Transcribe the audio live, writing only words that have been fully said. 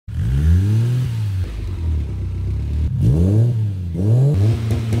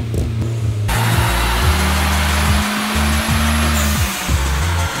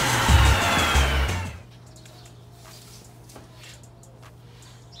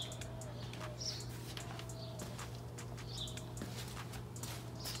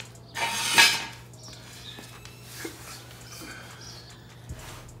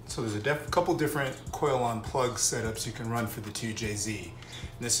So there's a couple different coil on plug setups you can run for the 2JZ. And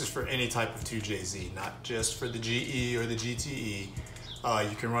this is for any type of 2JZ, not just for the GE or the GTE.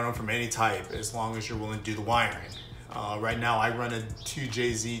 You can run them from any type as long as you're willing to do the wiring. Right now I run a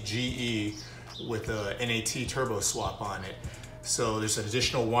 2JZ GE with a NAT turbo swap on it. So there's an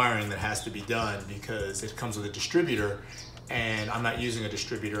additional wiring that has to be done because it comes with a distributor, and I'm not using a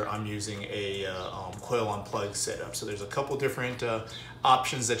distributor, I'm using a coil on plug setup. So there's a couple different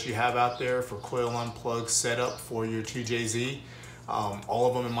options that you have out there for coil on plug setup for your 2JZ. All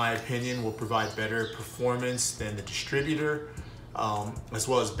of them, in my opinion, will provide better performance than the distributor, as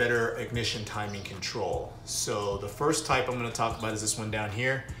well as better ignition timing control. So the first type I'm going to talk about is this one down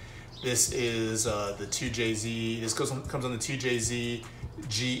here. This is the 2JZ, this comes on the 2JZ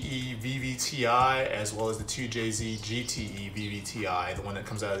GE VVTi as well as the 2JZ GTE VVTi, the one that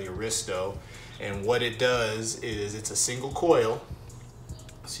comes out of the R.A.W. And what it does is it's a single coil.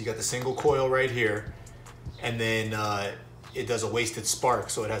 So you got the single coil right here, and then it does a wasted spark,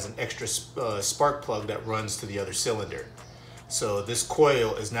 so it has an extra spark plug that runs to the other cylinder. So this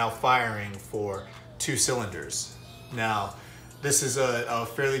coil is now firing for 2 cylinders. Now, this is a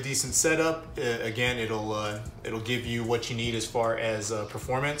fairly decent setup. Again, it'll give you what you need as far as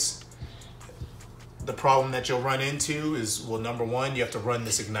performance. The problem that you'll run into is, well, number one, you have to run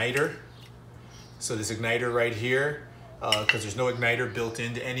this igniter. So this igniter right here, because there's no igniter built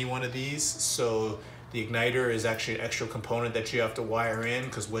into any one of these. So the igniter is actually an extra component that you have to wire in,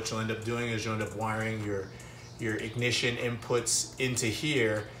 because what you'll end up doing is you'll end up wiring your ignition inputs into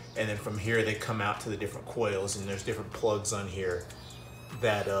here, and then from here they come out to the different coils, and there's different plugs on here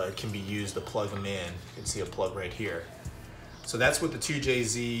that can be used to plug them in. You can see a plug right here. So that's what the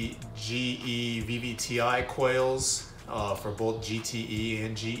 2JZ GE VVTi coils for both GTE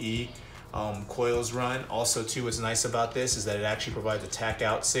and GE coils run. Also too, what's nice about this is that it actually provides a tack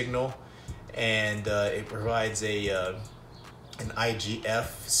out signal, and it provides an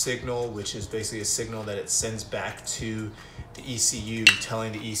IGF signal, which is basically a signal that it sends back to the ECU,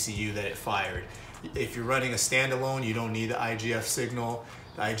 telling the ECU that it fired. If you're running a standalone, you don't need the IGF signal.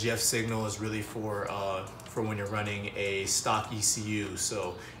 The IGF signal is really for when you're running a stock ECU.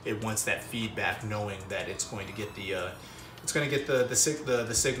 So it wants that feedback, knowing that it's going to get the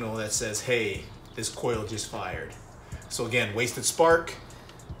signal that says, hey, this coil just fired. So again, wasted spark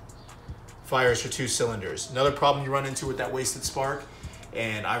fires for 2 cylinders. Another problem you run into with that wasted spark,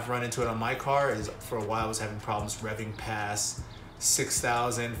 and I've run into it on my car, is for a while I was having problems revving past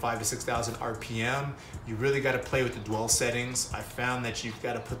 5,000 to 6,000 RPM. You really got to play with the dwell settings. I found that you've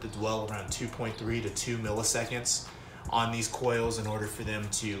got to put the dwell around 2.3 to 2 milliseconds on these coils in order for them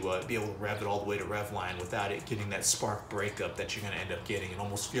to be able to rev it all the way to rev line without it getting that spark breakup that you're going to end up getting. It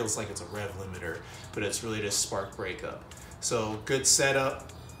almost feels like it's a rev limiter, but it's really just spark breakup. So good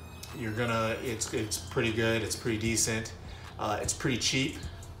setup. It's pretty good. It's pretty decent. It's pretty cheap.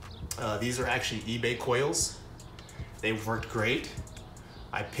 These are actually eBay coils. They've worked great.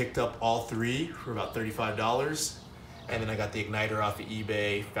 I picked up all 3 for about $35, and then I got the igniter off of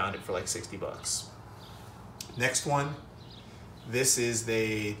eBay, found it for like 60 bucks. Next one, this is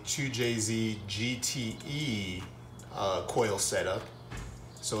the 2JZ GTE coil setup.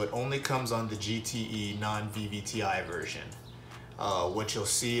 So it only comes on the GTE non-VVTi version. What you'll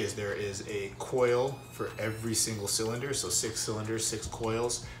see is there is a coil for every single cylinder, so 6 cylinders, 6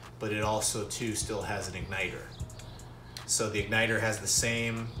 coils, but it also too still has an igniter. So the igniter has the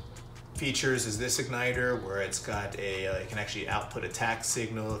same features as this igniter, where it's got it can actually output a tack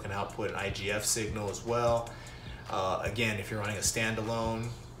signal, it can output an IGF signal as well. Again, if you're running a standalone,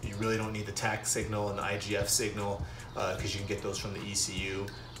 you really don't need the tack signal and the IGF signal, because you can get those from the ECU.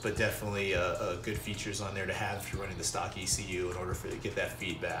 But definitely good features on there to have if you're running the stock ECU in order for you to get that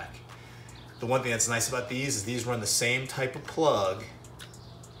feedback. The one thing that's nice about these is these run the same type of plug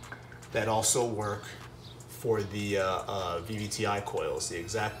that also work for the VVTi coils. The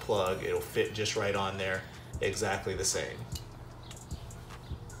exact plug, it'll fit just right on there, exactly the same.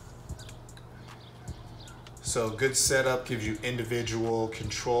 So good setup, gives you individual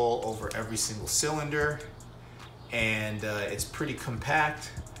control over every single cylinder, and it's pretty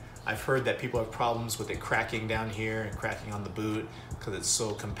compact. I've heard that people have problems with it cracking down here and cracking on the boot because it's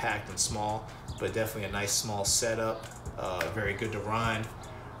so compact and small, but definitely a nice small setup, very good to run.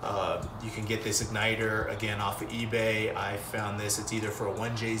 You can get this igniter again off of eBay. I found this, it's either for a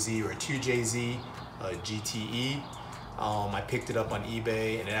 1JZ or a 2JZ GTE. I picked it up on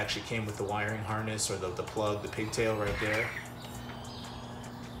eBay, and it actually came with the wiring harness, or the plug, the pigtail right there.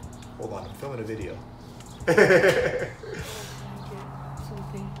 Hold on, I'm filming a video.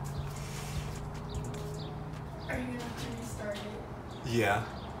 Are you gonna restart it? Yeah.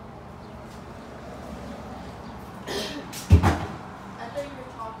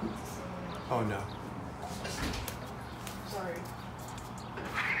 Oh no. Sorry.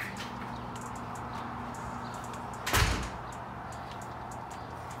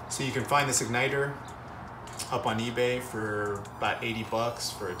 So you can find this igniter up on eBay for about 80 bucks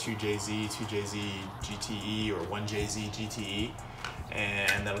for a 2JZ, 2JZ GTE, or 1JZ GTE,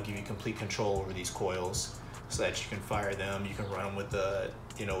 and that'll give you complete control over these coils so that you can fire them. You can run them with the,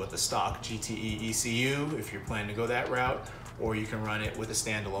 with the stock GTE ECU if you're planning to go that route, or you can run it with a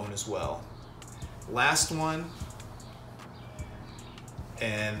standalone as well. Last one,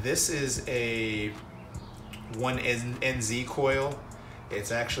 and this is a 1NZ coil.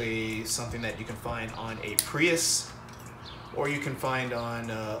 It's actually something that you can find on a Prius, or you can find on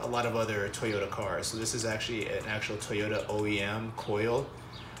a lot of other Toyota cars. So this is actually an actual Toyota OEM coil.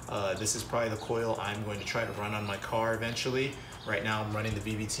 This is probably the coil I'm going to try to run on my car eventually. Right now I'm running the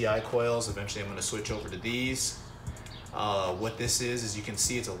VVTi coils. Eventually I'm going to switch over to these. What this is you can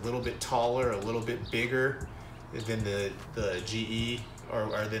see it's a little bit taller, a little bit bigger than the GE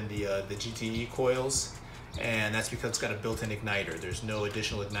or than the GTE coils. And that's because it's got a built-in igniter. There's no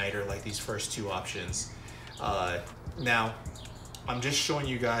additional igniter like these first two options. Now, I'm just showing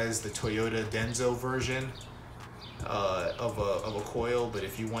you guys the Toyota Denso version of a coil, but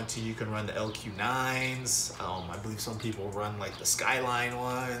if you want to, you can run the LQ9s. I believe some people run like the Skyline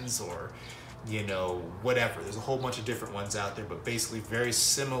ones, or whatever. There's a whole bunch of different ones out there, but basically very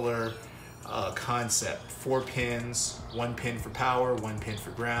similar concept. 4 pins, 1 pin for power, 1 pin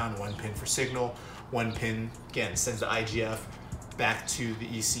for ground, 1 pin for signal. 1 pin, again, sends the IGF back to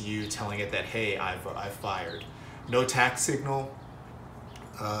the ECU, telling it that, hey, I've fired. No tack signal,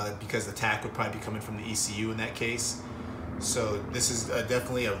 because the tack would probably be coming from the ECU in that case. So this is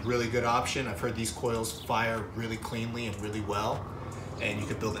definitely a really good option. I've heard these coils fire really cleanly and really well. And you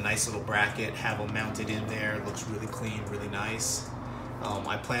could build a nice little bracket, have them mounted in there. It looks really clean, really nice.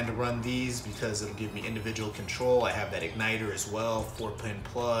 I plan to run these because it'll give me individual control. I have that igniter as well, 4-pin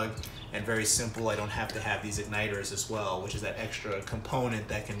plug, and very simple. I don't have to have these igniters as well, which is that extra component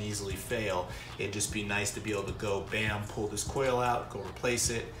that can easily fail. It'd just be nice to be able to go, bam, pull this coil out, go replace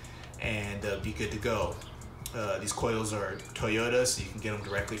it, and be good to go. These coils are Toyota, so you can get them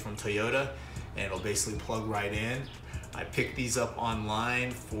directly from Toyota, and it'll basically plug right in. I picked these up online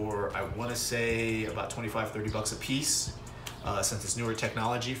for, I want to say, about 25-30 bucks a piece. Since it's newer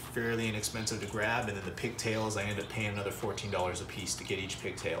technology, fairly inexpensive to grab, and then the pigtails, I ended up paying another $14 a piece to get each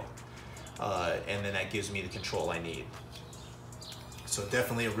pigtail. And then that gives me the control I need. So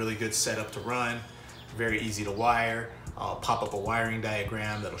definitely a really good setup to run, very easy to wire. I'll pop up a wiring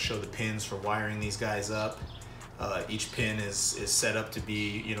diagram that'll show the pins for wiring these guys up. Each pin is set up to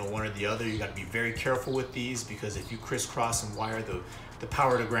be, one or the other. You got to be very careful with these, because if you crisscross and wire the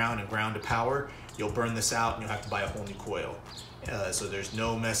power to ground and ground to power, you'll burn this out and you'll have to buy a whole new coil. So there's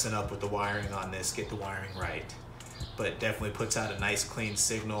no messing up with the wiring on this. Get the wiring right. But it definitely puts out a nice clean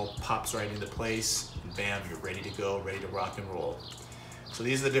signal, pops right into place, and bam, you're ready to go, ready to rock and roll. So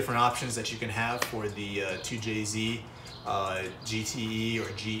these are the different options that you can have for the 2JZ GTE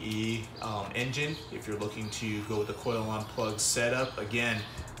or GE engine. If you're looking to go with the coil on plug setup, again,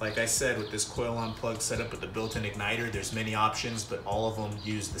 like I said, with this coil on plug setup with the built-in igniter, there's many options, but all of them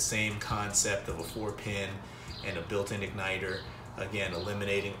use the same concept of a 4-pin and a built-in igniter. Again,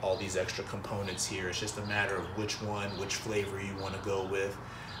 eliminating all these extra components here. It's just a matter of which flavor you want to go with.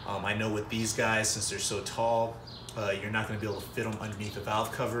 I know with these guys, since they're so tall, you're not going to be able to fit them underneath the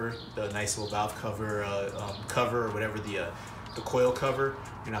valve cover, the nice little valve cover, cover, or whatever the coil cover.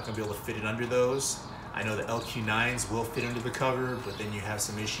 You're not going to be able to fit it under those. I know the LQ9s will fit under the cover, but then you have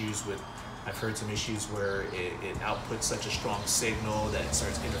some issues with, I've heard some issues where it outputs such a strong signal that it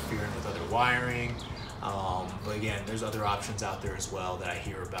starts interfering with other wiring. But again, there's other options out there as well that I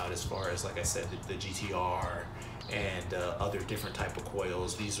hear about, as far as, like I said, the GTR and other different type of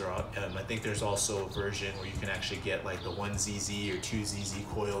coils. These are, I think there's also a version where you can actually get like the 1ZZ or 2ZZ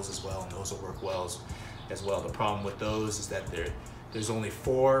coils as well, and those will work well as well. The problem with those is that there's only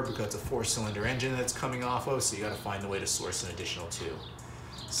 4, because it's a 4-cylinder engine that's coming off of, so you got to find a way to source an additional 2.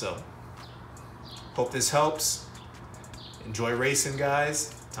 So, hope this helps. Enjoy racing,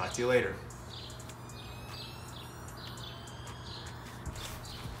 guys. Talk to you later.